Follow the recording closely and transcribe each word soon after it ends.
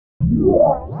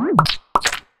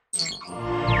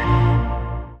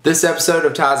This episode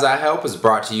of Ties I Help is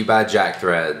brought to you by Jack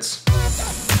Threads.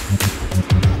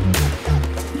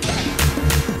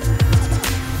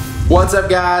 What's up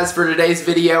guys? For today's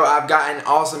video I've got an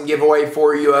awesome giveaway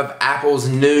for you of Apple's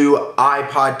new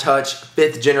iPod Touch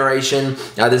 5th generation.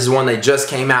 This is one they just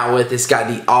came out with. It's got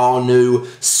the all new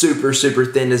super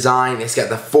thin design. It's got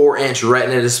the 4-inch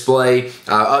Retina display,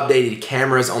 updated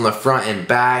cameras on the front and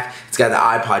back. It's got the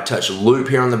iPod Touch loop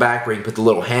here on the back where you can put the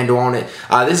little handle on it.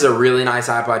 This is a really nice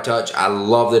iPod Touch. I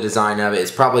love the design of it.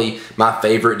 It's probably my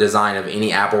favorite design of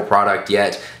any Apple product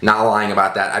yet. Not lying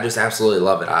about that. I just absolutely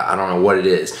love it. I don't know what it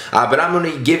is. But I'm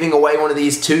going to be giving away one of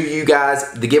these to you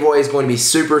guys. The giveaway is going to be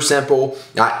super simple.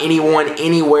 Anyone,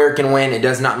 anywhere can win. It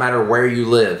does not matter where you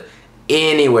live.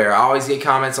 Anywhere. I always get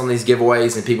comments on these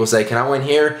giveaways and people say, can I win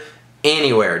here?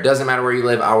 Anywhere. It doesn't matter where you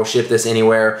live, I will ship this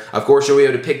anywhere. Of course, you'll be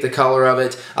able to pick the color of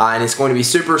it, and it's going to be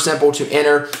super simple to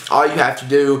enter. All you have to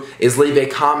do is leave a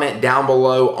comment down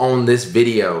below on this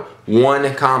video.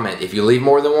 One comment. If you leave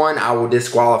more than one, I will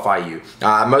disqualify you.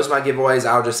 Most of my giveaways,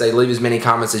 I'll just say leave as many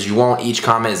comments as you want. Each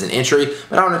comment is an entry,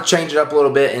 but I'm going to change it up a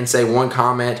little bit and say one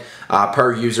comment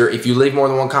per user. If you leave more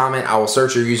than one comment, I will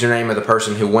search your username of the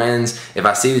person who wins. If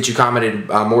I see that you commented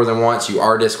more than once, you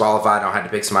are disqualified. I'll have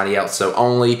to pick somebody else, so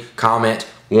only comment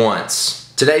once.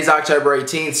 Today's October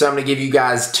 18th, so I'm going to give you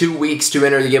guys 2 weeks to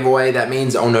enter the giveaway. That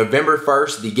means on November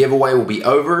 1st, the giveaway will be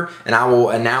over, and I will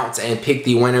announce and pick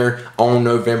the winner on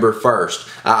November 1st.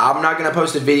 I'm not going to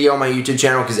post a video on my YouTube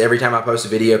channel because every time I post a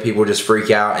video, people just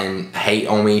freak out and hate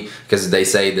on me because they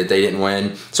say that they didn't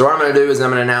win. So what I'm going to do is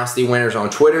I'm going to announce the winners on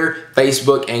Twitter,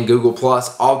 Facebook, and Google+.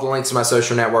 All the links to my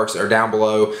social networks are down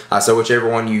below, so whichever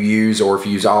one you use, or if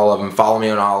you use all of them, follow me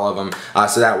on all of them,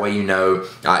 so that way you know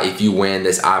if you win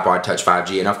this iPod Touch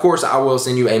 5G. And of course, I will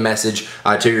send you a message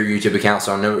to your YouTube account.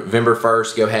 So on November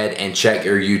 1st, go ahead and check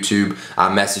your YouTube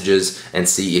messages and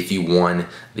see if you won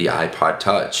the iPod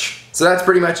Touch. So that's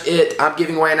pretty much it. I'm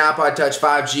giving away an iPod Touch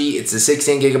 5G. It's a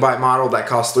 16GB model that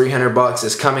costs $300.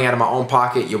 It's coming out of my own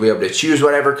pocket. You'll be able to choose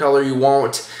whatever color you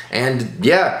want. And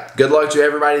yeah, good luck to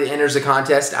everybody that enters the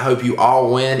contest. I hope you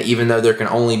all win, even though there can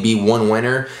only be one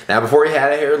winner. Now, before we head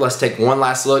out of here, let's take one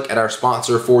last look at our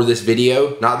sponsor for this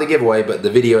video. Not the giveaway, but the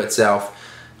video itself.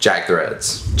 Jack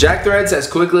Threads. Jack Threads has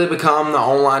quickly become the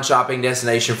online shopping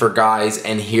destination for guys,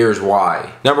 and here's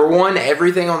why. Number one,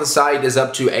 everything on the site is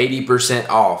up to 80%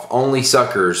 off. Only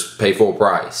suckers pay full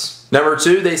price. Number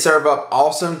two, they serve up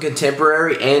awesome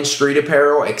contemporary and street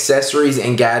apparel, accessories,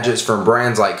 and gadgets from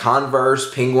brands like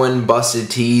Converse, Penguin,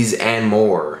 Busted Tees, and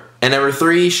more. And number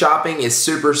three, shopping is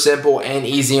super simple and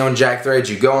easy on Jack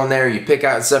Threads. You go on there, you pick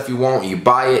out the stuff you want, you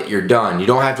buy it, you're done. You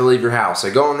don't have to leave your house.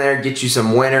 So go on there, get you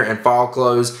some winter and fall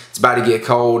clothes. It's about to get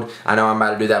cold. I know I'm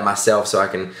about to do that myself so I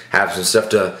can have some stuff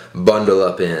to bundle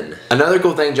up in. Another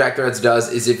cool thing Jack Threads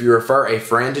does is if you refer a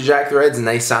friend to Jack Threads and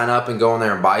they sign up and go on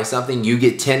there and buy something, you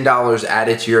get $10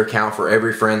 added to your account for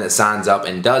every friend that signs up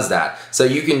and does that. So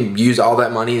you can use all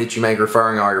that money that you make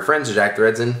referring all your friends to Jack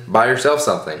Threads and buy yourself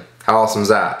something. How awesome is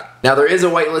that? Now, there is a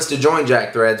wait list to join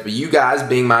Jack Threads, but you guys,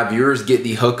 being my viewers, get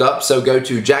the hookup. So go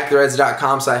to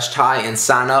jackthreads.com/Ty and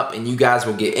sign up, and you guys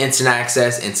will get instant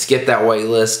access and skip that wait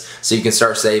list so you can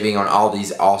start saving on all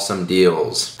these awesome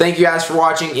deals. Thank you guys for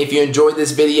watching. If you enjoyed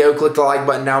this video, click the like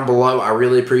button down below. I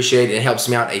really appreciate it. It helps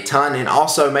me out a ton. And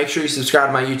also, make sure you subscribe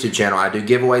to my YouTube channel. I do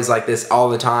giveaways like this all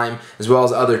the time, as well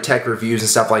as other tech reviews and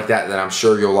stuff like that that I'm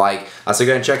sure you'll like. So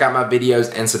go ahead and check out my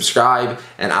videos and subscribe,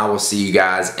 and I will see you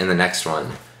guys in the next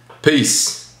one.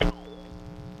 Peace.